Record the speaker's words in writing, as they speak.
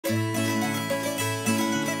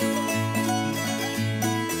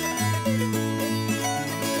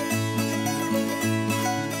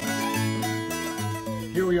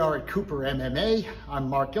are at Cooper MMA. I'm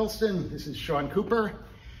Mark Gilston. This is Sean Cooper.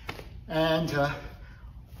 And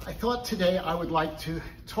I thought today I would like to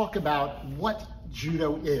talk about what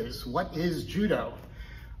Judo is. What is Judo?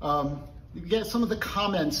 Some of the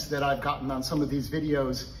comments that I've gotten on some of these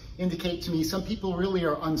videos indicate to me some people really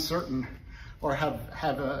are uncertain or have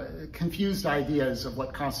confused ideas of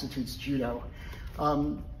what constitutes Judo.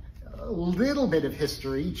 A little bit of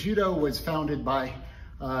history. Judo was founded by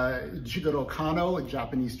Jigoro Kano, a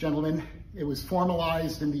Japanese gentleman. It was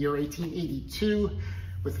formalized in the year 1882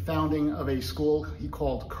 with the founding of a school he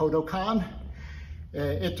called Kodokan.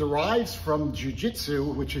 It derives from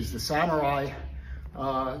Jiu-Jitsu, which is the samurai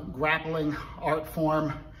grappling art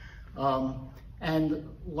form. And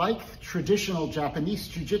like traditional Japanese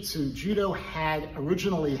Jiu-Jitsu, Judo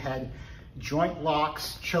originally had joint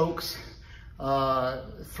locks, chokes,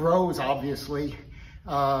 throws, obviously,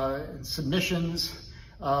 submissions.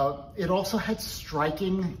 It also had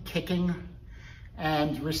striking, kicking,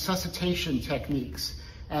 and resuscitation techniques.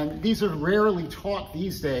 And these are rarely taught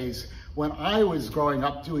these days. When I was growing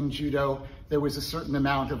up doing Judo, there was a certain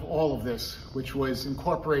amount of all of this, which was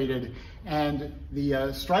incorporated. And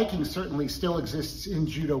the striking certainly still exists in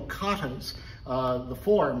Judo katas, the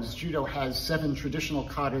forms. Judo has 7 traditional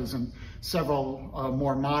katas and several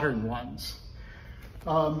more modern ones.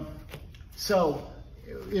 So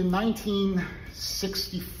in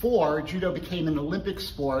 1964, Judo became an Olympic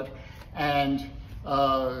sport and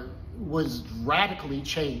was radically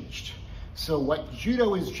changed. So what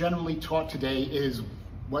Judo is generally taught today is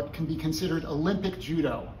what can be considered Olympic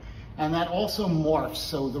Judo. And that also morphs.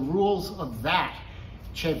 So the rules of that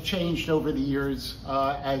have changed over the years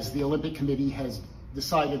as the Olympic Committee has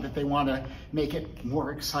decided that they want to make it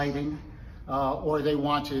more exciting, or they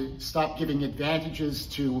want to stop giving advantages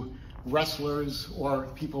to wrestlers or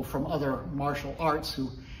people from other martial arts who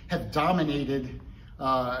have dominated.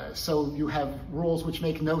 So you have rules which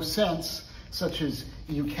make no sense, such as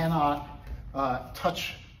you cannot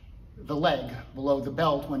touch the leg below the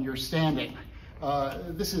belt when you're standing.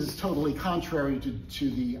 This is totally contrary to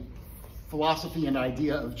the philosophy and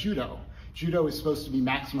idea of Judo. Judo is supposed to be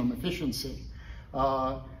maximum efficiency.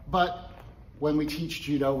 But when we teach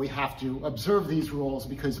Judo, we have to observe these rules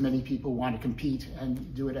because many people want to compete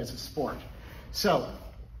and do it as a sport. So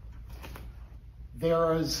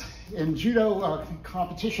there is, in Judo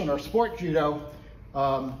competition or sport Judo,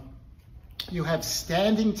 you have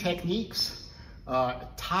standing techniques,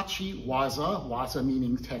 tachi waza, waza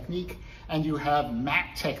meaning technique, and you have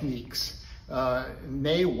mat techniques,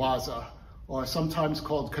 ne waza, or sometimes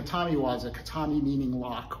called katami waza, katami meaning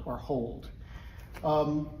lock or hold.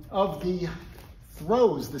 Of the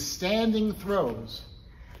throws, the standing throws,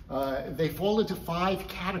 they fall into 5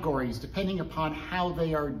 categories depending upon how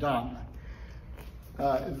they are done.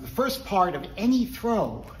 The first part of any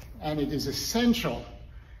throw, and it is essential,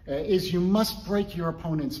 is you must break your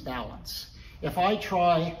opponent's balance. If I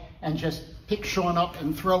try and just pick Sean up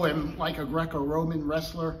and throw him like a Greco-Roman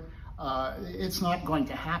wrestler, it's not going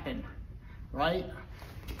to happen, right?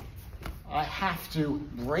 I have to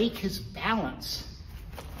break his balance,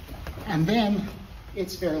 and then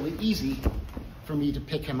it's fairly easy for me to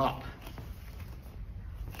pick him up.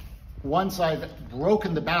 Once I've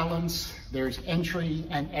broken the balance, there's entry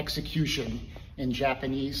and execution. In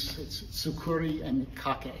Japanese, it's tsukuri and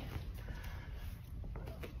kake.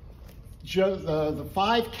 The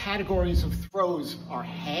 5 categories of throws are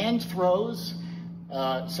hand throws,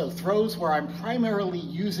 so throws where I'm primarily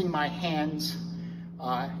using my hands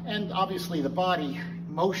and obviously the body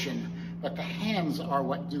motion, but the hands are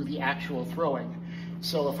what do the actual throwing.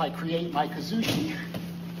 So if I create my kazushi,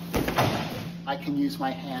 I can use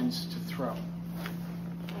my hands to throw.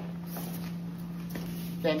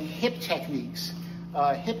 Then hip techniques.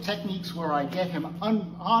 Hip techniques where I get him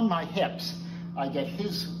on my hips. I get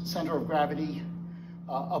his center of gravity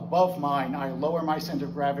above mine. I lower my center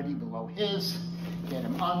of gravity below his, get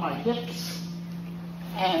him on my hips,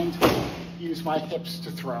 and use my hips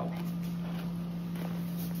to throw.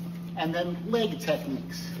 And then leg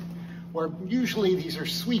techniques, where usually these are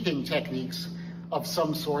sweeping techniques of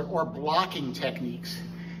some sort or blocking techniques.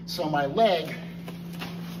 So my leg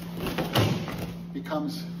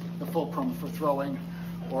becomes the fulcrum for throwing,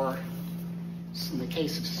 or in the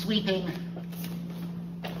case of sweeping,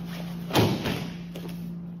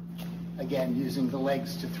 again, using the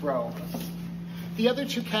legs to throw. The other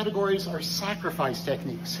 2 categories are sacrifice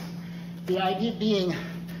techniques. The idea being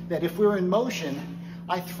that if we're in motion,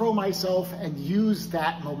 I throw myself and use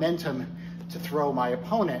that momentum to throw my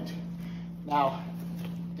opponent. Now,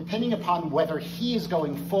 depending upon whether he is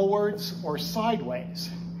going forwards or sideways,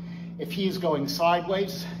 If he is going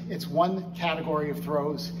sideways, it's one category of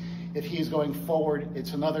throws. If he is going forward,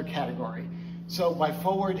 it's another category. So by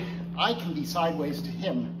forward, I can be sideways to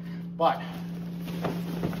him, but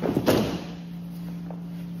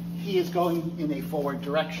he is going in a forward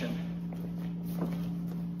direction.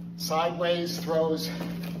 Sideways throws,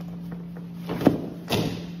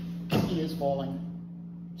 he is falling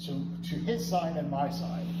to his side and my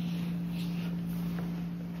side.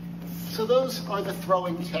 So those are the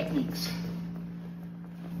throwing techniques.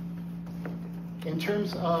 In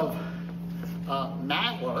terms of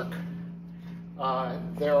mat work,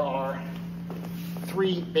 there are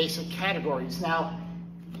three basic categories. Now,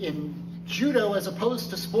 in judo, as opposed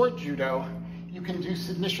to sport judo, you can do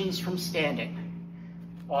submissions from standing.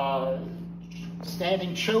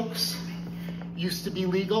 Standing chokes used to be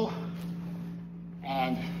legal,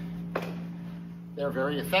 and they're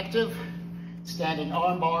very effective. Standing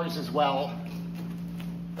arm bars as well.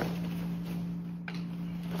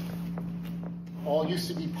 All used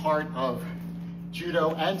to be part of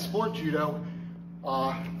judo and sport judo,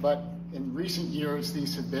 but in recent years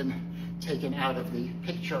these have been taken out of the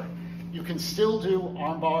picture. You can still do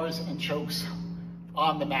arm bars and chokes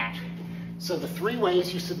on the mat. So the three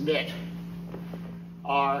ways you submit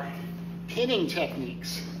are pinning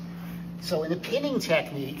techniques. So in a pinning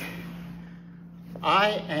technique,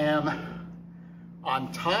 I am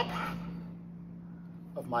on top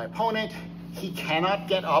of my opponent. He cannot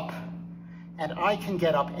get up, and I can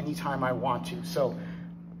get up anytime I want to. So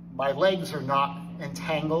my legs are not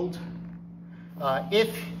entangled.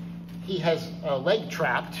 If he has a leg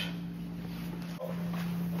trapped,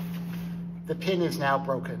 the pin is now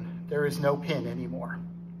broken. There is no pin anymore.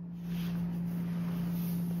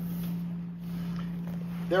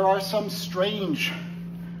 There are some strange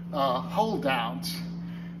hold downs.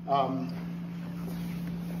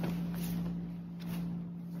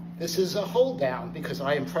 This is a hold down because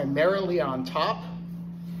I am primarily on top.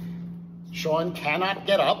 Sean cannot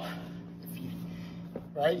get up,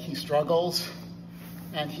 right? He struggles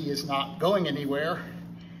and he is not going anywhere.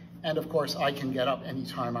 And of course, I can get up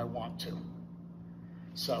anytime I want to.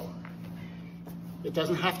 So it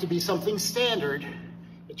doesn't have to be something standard.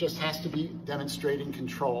 It just has to be demonstrating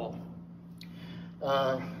control.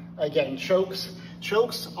 Again, chokes.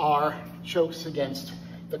 Chokes are chokes against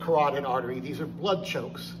the carotid artery. These are blood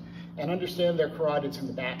chokes. And understand their carotids in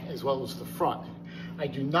the back as well as the front. I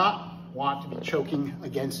do not want to be choking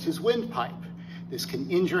against his windpipe. This can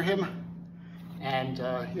injure him, and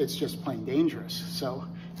it's just plain dangerous. So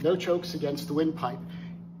no chokes against the windpipe.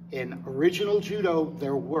 In original judo,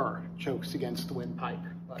 there were chokes against the windpipe,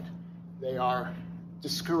 but they are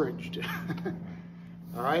discouraged.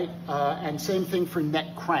 All right, and same thing for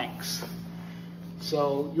neck cranks.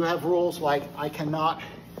 So you have rules like I cannot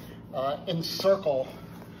encircle.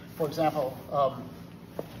 For example,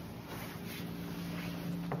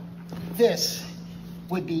 this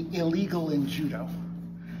would be illegal in judo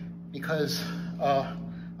because I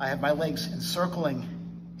have my legs encircling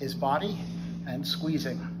his body and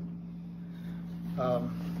squeezing.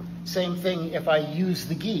 Same thing if I use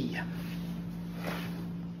the gi.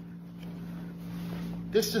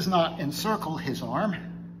 This does not encircle his arm.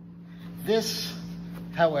 This,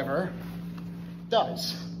 however,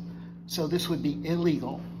 does. So this would be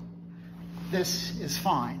illegal. This is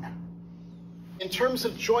fine. In terms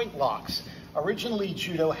of joint locks, originally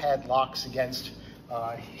judo had locks against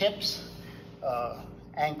hips,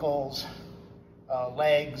 ankles,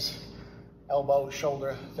 legs, elbow,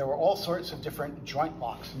 shoulder. There were all sorts of different joint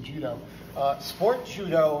locks in judo. Sport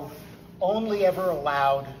judo only ever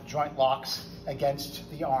allowed joint locks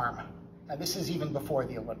against the arm, and this is even before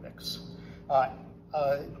the Olympics.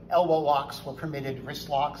 Elbow locks were permitted, wrist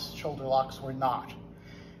locks, shoulder locks were not.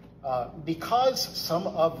 Because some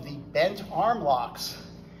of the bent arm locks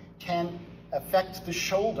can affect the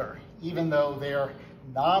shoulder, even though they're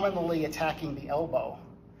nominally attacking the elbow,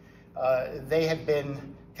 they have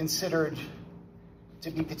been considered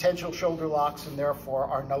to be potential shoulder locks and therefore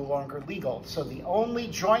are no longer legal. So the only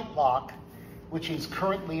joint lock which is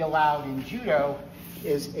currently allowed in judo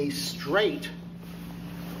is a straight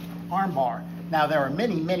arm bar. Now there are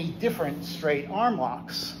many, many different straight arm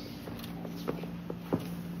locks.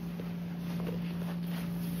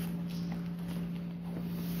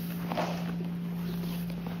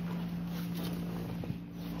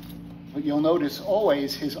 But you'll notice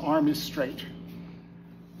always his arm is straight.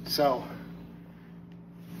 So,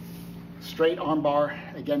 straight arm bar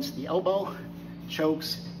against the elbow,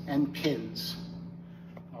 chokes, and pins.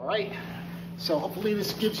 All right, so hopefully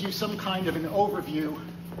this gives you some kind of an overview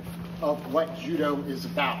of what judo is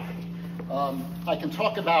about. I can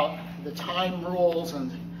talk about the time rules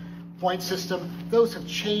and point system, those have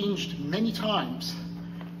changed many times.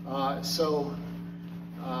 So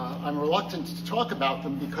I'm reluctant to talk about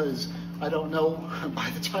them because I don't know by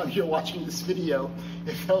the time you're watching this video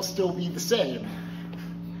if they'll still be the same.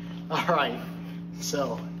 All right,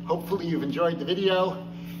 so hopefully you've enjoyed the video.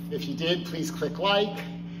 If you did, please click like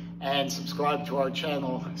and subscribe to our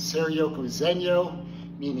channel, Serioku Zenyo,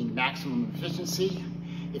 meaning maximum efficiency.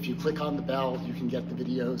 If you click on the bell, you can get the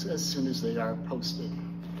videos as soon as they are posted.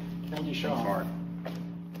 Thank you, Sean.